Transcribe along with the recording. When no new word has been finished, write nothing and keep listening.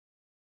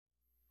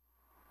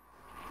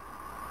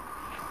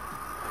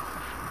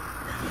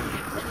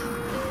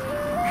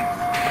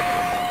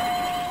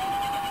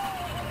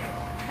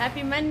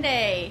Happy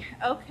Monday.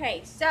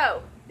 Okay,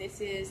 so this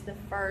is the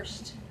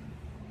first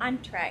on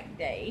track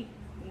day.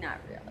 Not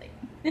really.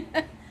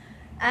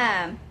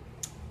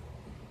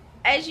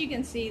 As you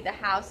can see, the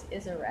house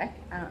is a wreck.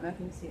 I don't know if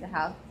you can see the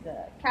house.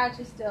 The couch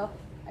is still,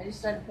 I just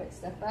started to put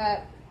stuff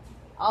up.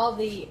 All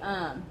the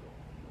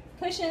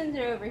cushions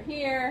are over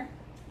here.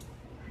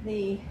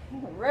 The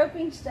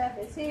roping stuff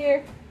is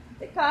here.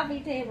 The coffee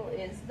table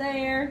is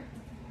there.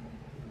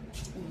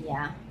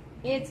 Yeah,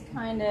 it's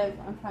kind of,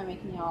 I'm probably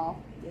making y'all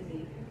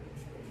dizzy.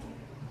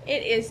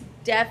 It is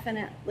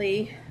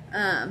definitely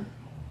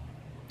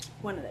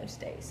one of those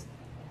days.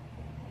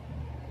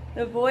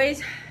 The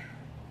boys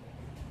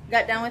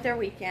got done with their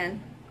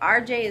weekend.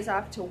 RJ is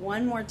off to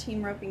one more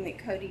team roping that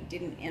Cody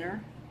didn't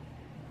enter.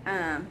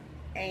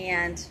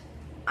 And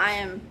I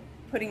am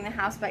putting the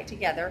house back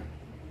together.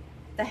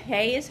 The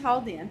hay is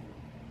hauled in.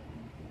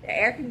 The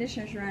air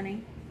conditioner's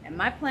running. And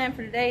my plan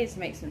for today is to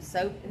make some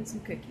soap and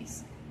some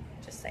cookies.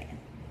 Just saying.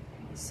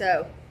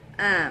 So,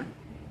 I'll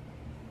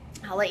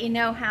let you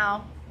know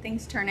how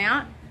things turn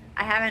out.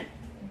 I haven't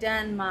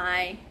done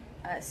my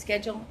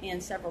schedule in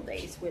several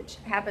days, which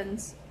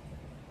happens.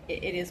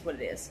 It is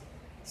what it is.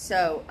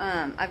 So,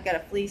 I've got a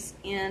fleece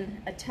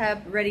in a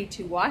tub ready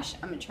to wash.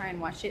 I'm going to try and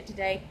wash it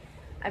today.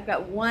 I've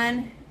got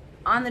one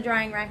on the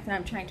drying rack that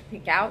I'm trying to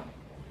pick out,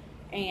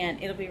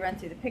 and it'll be run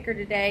through the picker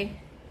today.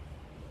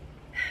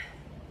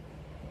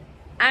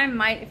 I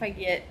might, if I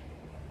get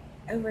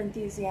over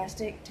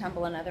enthusiastic,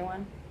 tumble another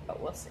one, but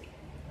we'll see.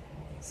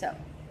 So,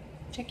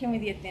 check in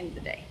with you at the end of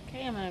the day.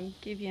 Okay, I'm going to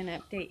give you an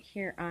update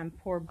here on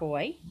poor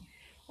boy,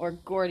 or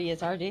Gordy, as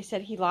RJ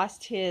said. He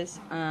lost his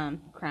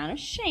crown of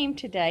shame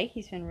today.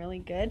 He's been really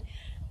good.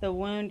 The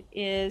wound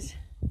is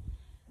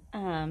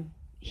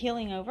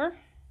healing over,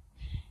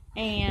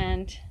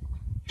 and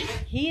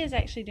he is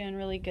actually doing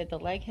really good. The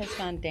leg has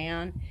gone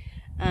down.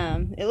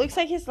 It looks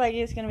like his leg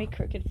is going to be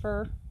crooked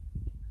for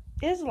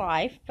his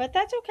life, but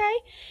that's okay.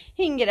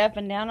 He can get up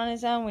and down on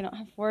his own. We don't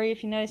have to worry.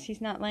 If you notice, he's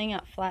not laying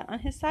out flat on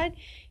his side.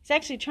 He's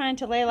actually trying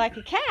to lay like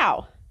a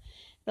cow.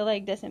 The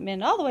leg doesn't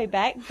bend all the way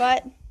back,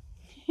 but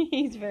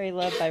he's very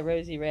loved by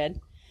Rosie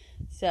Red.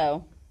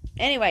 So,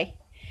 anyway,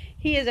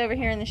 he is over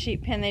here in the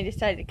sheep pen. They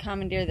decided to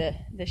commandeer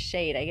the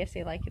shade. I guess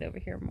they like it over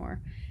here more.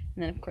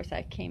 And then, of course,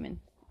 I came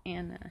in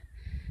and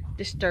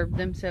disturbed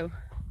them, so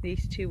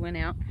these two went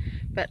out.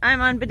 But I'm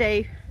on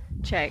bidet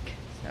check.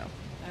 So,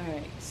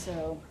 alright,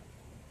 so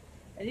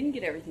I didn't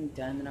get everything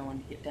done that I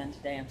wanted to get done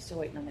today. I'm still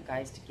waiting on the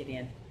guys to get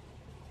in.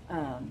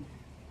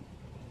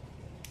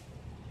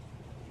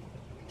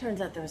 Turns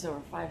out there was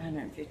over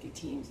 550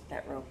 teams at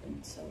that roping,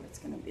 so it's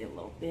going to be a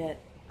little bit.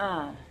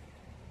 I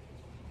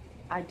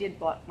did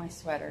block my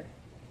sweater.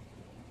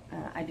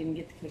 I didn't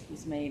get the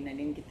cookies made, and I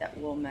didn't get that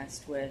wool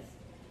messed with.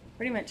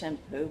 Pretty much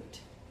unpooped.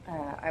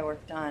 I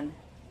worked on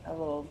a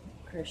little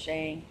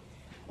crocheting.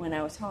 When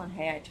I was hauling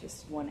hay, I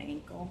twisted one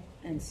ankle,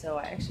 and so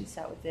I actually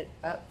sat with it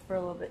up for a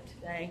little bit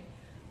today.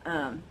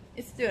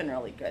 It's doing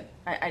really good.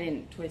 I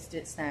didn't twist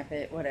it, snap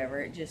it,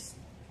 whatever. It just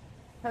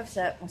puffs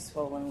up, was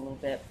swollen a little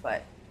bit,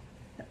 but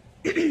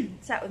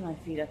sat with my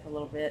feet up a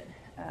little bit.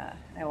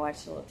 I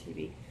watched a little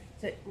TV.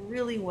 So it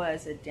really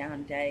was a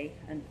down day,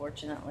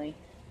 unfortunately.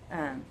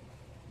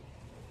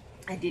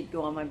 I did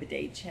go on my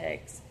bidet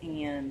checks,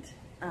 and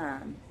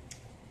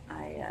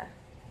I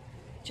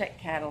checked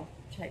cattle,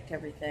 checked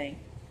everything,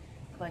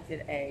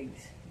 collected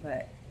eggs,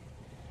 but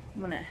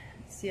I'm going to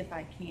see if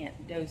I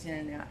can't doze in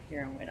and out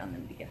here and wait on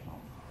them to get home.